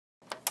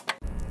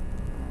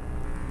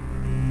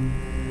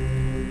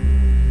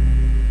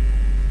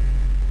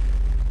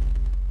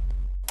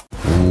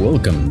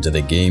Welcome to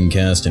the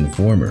GameCast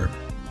Informer,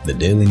 the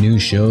daily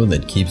news show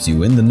that keeps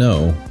you in the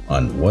know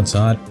on what's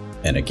hot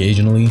and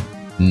occasionally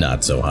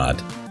not so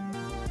hot.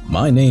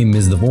 My name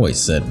is The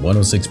Voice at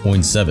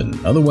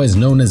 106.7, otherwise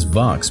known as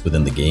Vox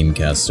within the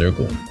GameCast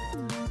circle.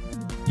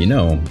 You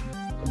know,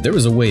 if there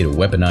was a way to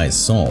weaponize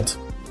salt,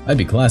 I'd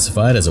be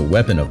classified as a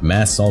weapon of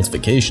mass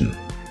saltification.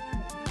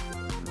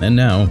 And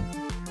now,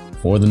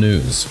 for the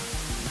news.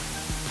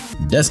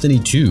 Destiny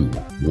 2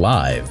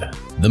 Live,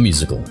 the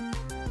musical.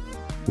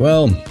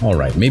 Well,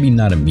 alright, maybe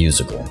not a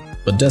musical,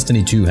 but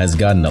Destiny 2 has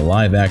gotten a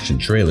live-action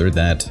trailer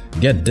that,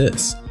 get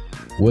this,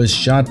 was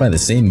shot by the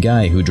same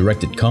guy who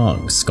directed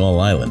Kong: Skull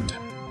Island.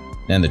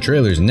 And the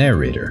trailer's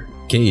narrator,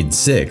 Cade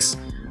 6,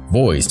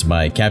 voiced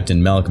by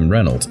Captain Malcolm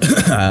Reynolds,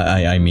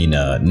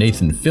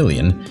 Nathan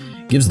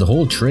Fillion, gives the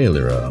whole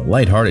trailer a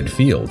lighthearted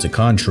feel to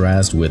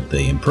contrast with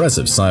the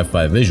impressive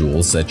sci-fi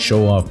visuals that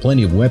show off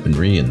plenty of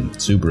weaponry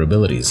and super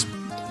abilities.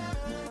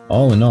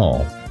 All in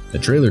all, the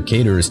trailer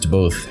caters to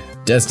both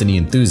Destiny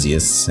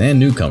enthusiasts and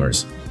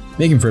newcomers,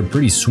 making for a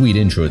pretty sweet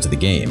intro to the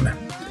game.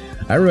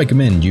 I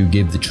recommend you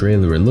give the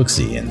trailer a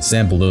look-see and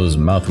sample those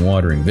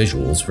mouth-watering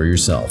visuals for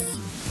yourself.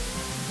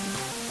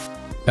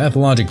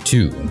 Pathologic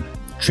 2,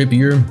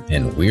 trippier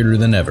and weirder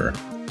than ever.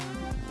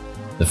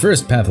 The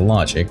first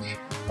Pathologic,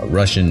 a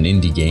Russian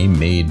indie game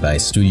made by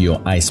studio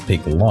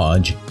Icepick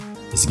Lodge,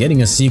 is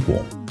getting a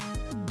sequel.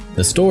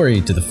 The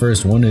story to the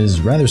first one is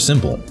rather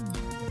simple.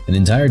 An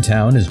entire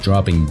town is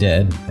dropping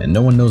dead and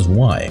no one knows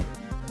why.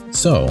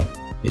 So,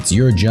 it's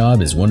your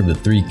job as one of the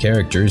three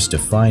characters to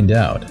find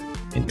out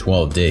in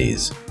 12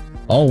 days,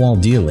 all while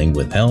dealing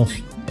with health,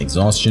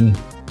 exhaustion,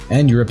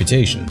 and your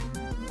reputation.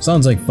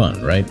 Sounds like fun,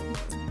 right?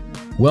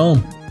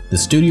 Well, the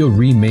studio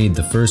remade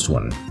the first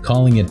one,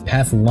 calling it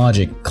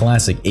Pathologic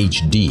Classic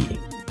HD,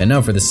 and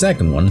now for the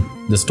second one,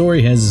 the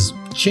story has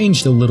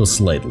changed a little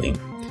slightly.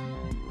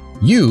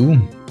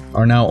 You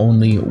are now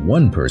only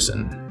one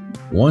person,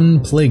 one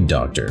plague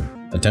doctor,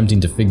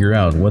 attempting to figure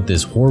out what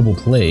this horrible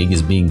plague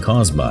is being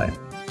caused by,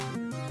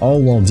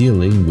 all while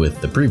dealing with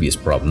the previous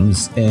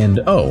problems and,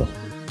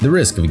 the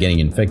risk of getting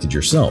infected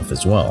yourself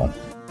as well.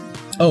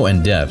 Oh,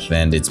 and death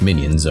and its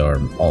minions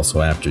are also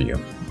after you.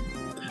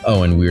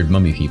 Oh, and weird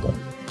mummy people.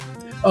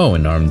 Oh,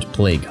 and armed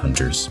plague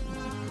hunters.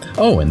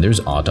 Oh, and there's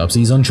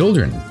autopsies on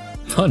children.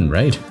 Fun,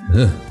 right?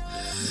 Ugh.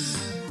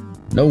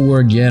 No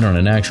word yet on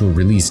an actual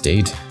release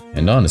date,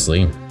 and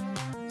honestly,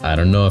 I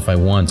don't know if I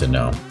want to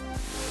know.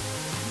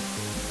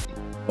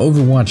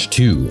 Overwatch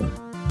 2,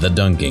 The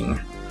Dunking.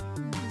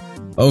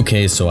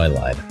 Okay, so I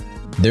lied.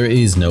 There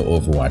is no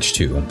Overwatch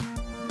 2.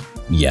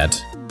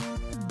 Yet.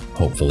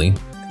 Hopefully.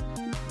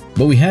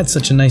 But we had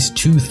such a nice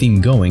 2 theme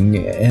going,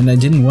 and I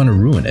didn't want to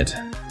ruin it.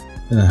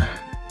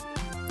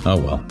 Oh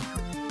well.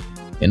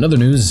 In other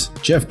news,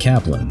 Jeff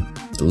Kaplan,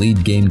 the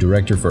lead game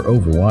director for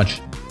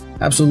Overwatch,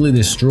 absolutely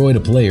destroyed a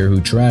player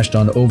who trashed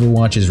on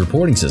Overwatch's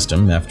reporting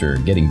system after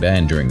getting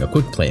banned during a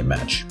quick play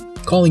match,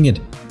 calling it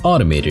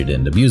automated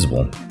and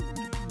abusable.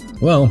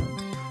 Well,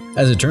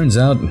 as it turns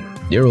out,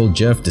 dear old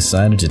Jeff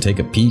decided to take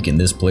a peek in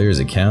this player's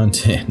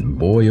account, and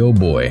boy oh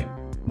boy,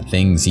 the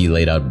things he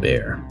laid out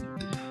bare.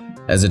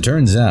 As it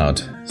turns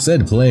out,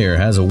 said player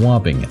has a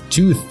whopping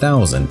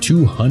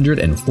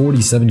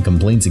 2,247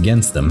 complaints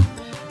against them,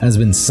 has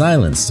been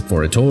silenced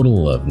for a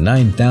total of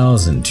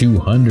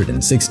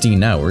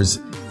 9,216 hours,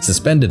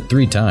 suspended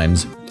 3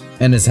 times,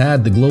 and has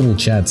had the global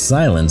chat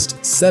silenced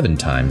 7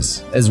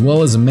 times, as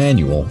well as a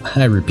manual,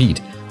 I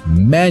repeat,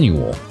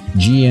 manual,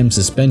 GM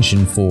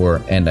suspension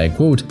for, and I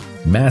quote,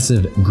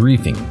 massive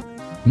griefing,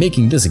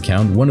 making this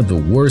account one of the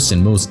worst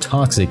and most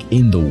toxic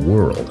in the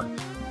world.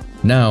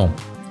 Now,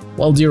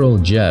 while dear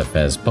old Jeff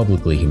has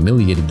publicly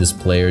humiliated this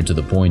player to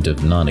the point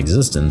of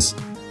non-existence,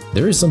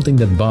 there is something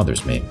that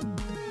bothers me.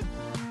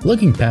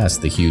 Looking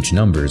past the huge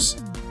numbers,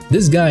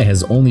 this guy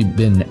has only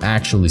been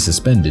actually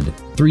suspended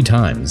 3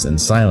 times and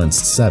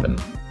silenced 7,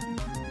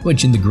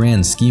 which in the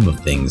grand scheme of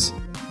things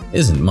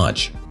isn't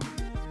much.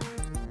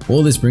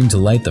 Will this bring to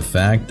light the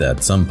fact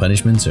that some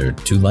punishments are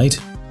too light?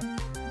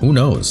 Who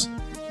knows?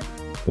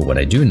 But what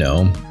I do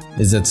know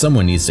is that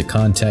someone needs to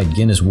contact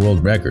Guinness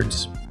World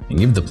Records and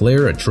give the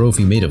player a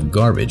trophy made of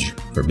garbage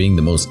for being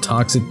the most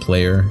toxic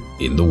player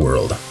in the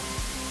world.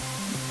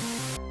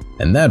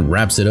 And that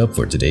wraps it up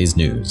for today's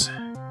news.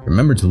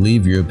 Remember to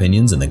leave your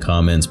opinions in the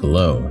comments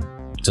below,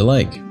 to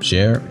like,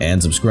 share,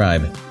 and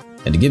subscribe,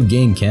 and to give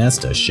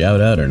GameCast a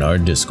shout out in our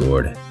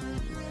Discord.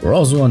 We're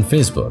also on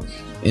Facebook,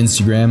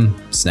 Instagram,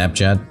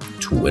 Snapchat,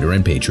 Twitter,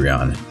 and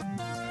Patreon.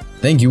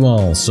 Thank you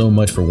all so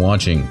much for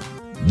watching.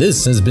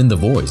 This has been The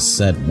Voice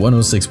at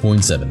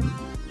 106.7.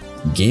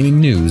 Gaming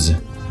news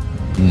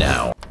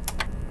now.